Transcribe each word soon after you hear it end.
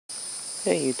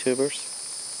Hey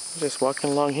YouTubers, I'm just walking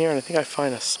along here and I think I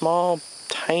find a small,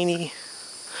 tiny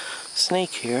snake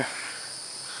here.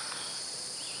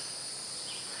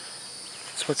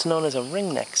 It's what's known as a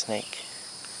ringneck snake.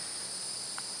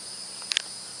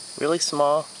 Really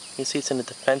small. You can see it's in a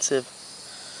defensive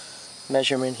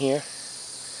measurement here.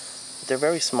 But they're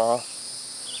very small,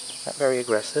 not very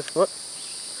aggressive. Whoop.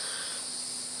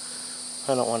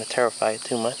 I don't want to terrify it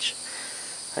too much.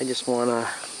 I just want to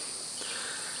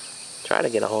try to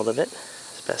get a hold of it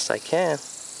as best I can,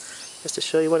 just to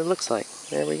show you what it looks like.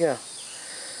 There we go.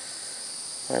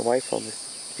 My wife will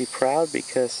be proud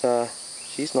because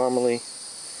she's normally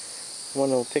the one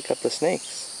who will pick up the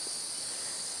snakes.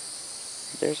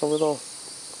 There's a little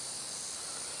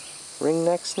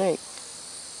ringneck snake.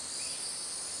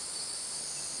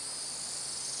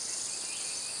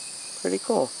 Pretty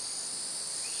cool.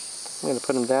 I'm going to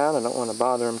put him down. I don't want to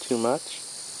bother him too much.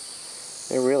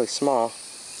 They're really small.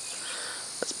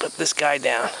 Let's put this guy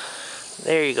down.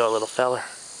 There you go, little feller.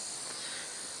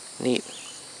 Neat.